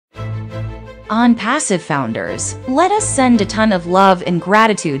ONPASSIVE founders. Let us send a ton of love and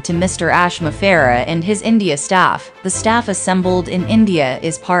gratitude to Mr. ASHMUFAREH and his India staff. The staff assembled in India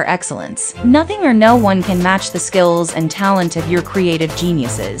is par excellence. Nothing or no one can match the skills and talent of your creative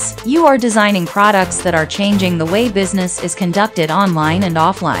geniuses. You are designing products that are changing the way business is conducted online and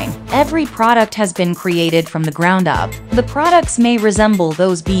offline. Every product has been created from the ground up. The products may resemble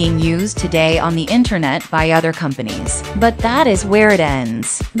those being used today on the internet by other companies, but that is where it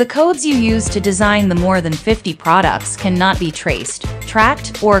ends. The codes you use to design the more than 50 products cannot be traced,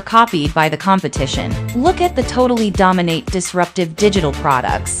 tracked, or copied by the competition. Look at the totally dominate disruptive digital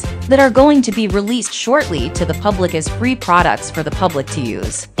products that are going to be released shortly to the public as free products for the public to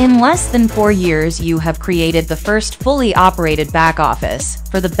use. In less than 4 years, you have created the first fully operated back office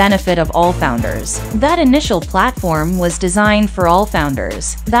for the benefit of all founders. That initial platform was designed for all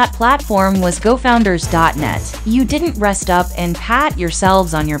founders. That platform was GoFounders.net. You didn't rest up and pat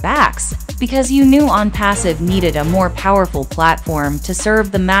yourselves on your backs because you knew ONPASSIVE needed a more powerful platform to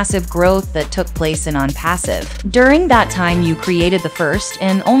serve the massive growth that took place in ONPASSIVE. During that time, you created the first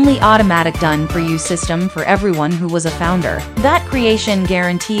and only automatic done-for-you system for everyone who was a founder. That creation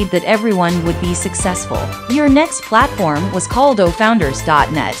guaranteed that everyone would be successful. Your next platform was called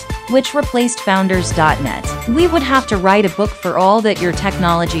OFounders.net, which replaced Founders.net. We would have to write a book for all that your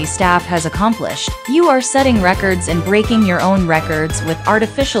technology staff has accomplished. You are setting records and breaking your own records with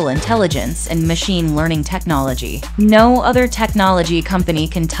artificial intelligence and machine learning technology. No other technology company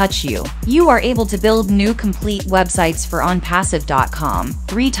can touch you. You are able to build new complete websites for ONPASSIVE.com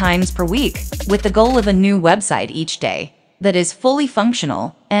 3 times per week, with the goal of a new website each day that is fully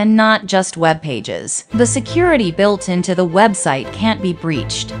functional and not just web pages. The security built into the website can't be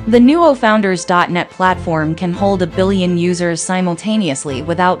breached. The new OFounders.net platform can hold 1 billion users simultaneously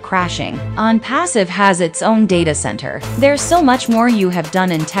without crashing. ONPASSIVE has its own data center. There's so much more you have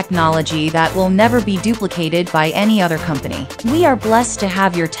done in technology that will never be duplicated by any other company. We are blessed to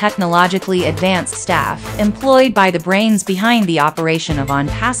have your technologically advanced staff, employed by the brains behind the operation of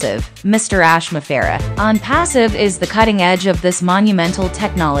ONPASSIVE, Mr. ASHMUFAREH. ONPASSIVE is the cutting edge of this monumental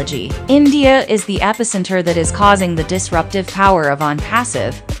technology. India is the epicenter that is causing the disruptive power of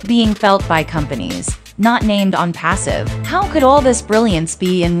ONPASSIVE being felt by companies not named ONPASSIVE. How could all this brilliance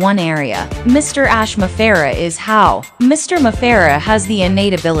be in one area? Mr. ASHMUFAREH is how. Mr. Mufareh has the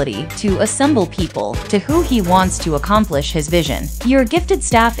innate ability to assemble people to who he wants to accomplish his vision. Your gifted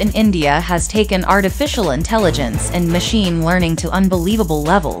staff in India has taken artificial intelligence and machine learning to unbelievable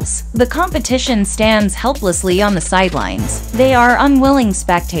levels. The competition stands helplessly on the sidelines. They are unwilling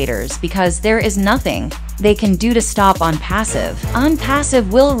spectators because there is nothing they can do to stop ONPASSIVE.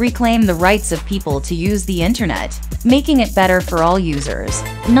 ONPASSIVE will reclaim the rights of people to use the internet, making it better for all users,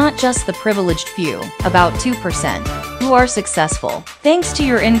 not just the privileged few, about 2%, who are successful. Thanks to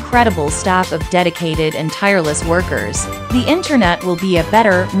your incredible staff of dedicated and tireless workers, the internet will be a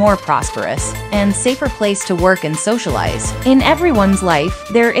better, more prosperous, and safer place to work and socialize. In everyone's life,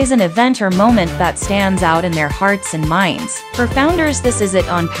 there is an event or moment that stands out in their hearts and minds. For founders, this is it.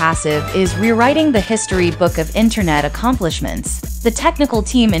 ONPASSIVE is rewriting the history book of internet accomplishments. The technical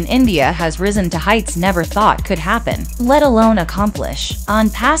team in India has risen to heights never thought could happen, let alone accomplish.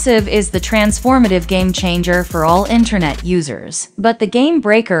 ONPASSIVE is the transformative game changer for all internet users, but the game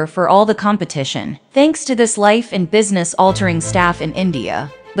breaker for all the competition. Thanks to this life and business altering staff in India,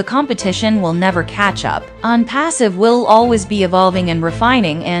 the competition will never catch up. ONPASSIVE will always be evolving and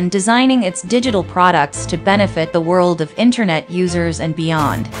refining and designing its digital products to benefit the world of internet users and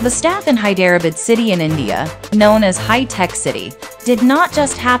beyond. The staff in Hyderabad city in India, known as High Tech City, did not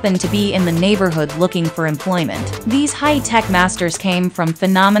just happen to be in the neighborhood looking for employment. These high-tech masters came from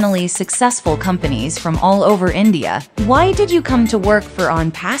phenomenally successful companies from all over India. Why did you come to work for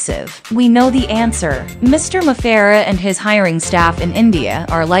ONPASSIVE? We know the answer. Mr. Mufareh and his hiring staff in India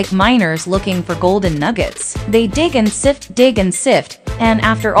are like miners looking for golden nuggets. They dig and sift, and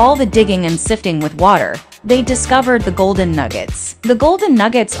after all the digging and sifting with water, they discovered the golden nuggets. The golden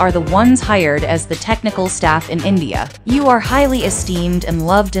nuggets are the ones hired as the technical staff in India. You are highly esteemed and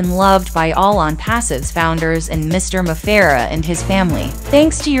loved by all ONPASSIVE's founders and Mr. Mufareh and his family.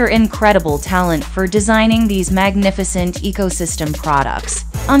 Thanks to your incredible talent for designing these magnificent ecosystem products,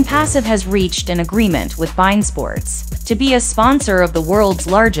 ONPASSIVE has reached an agreement with Bein Sports to be a sponsor of the world's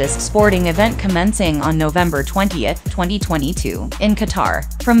largest sporting event commencing on November 20th, 2022 in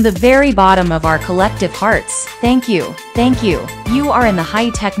Qatar. From the very bottom of our collective hearts, thank you. You are in the High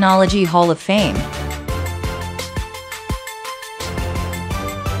Technology Hall of Fame.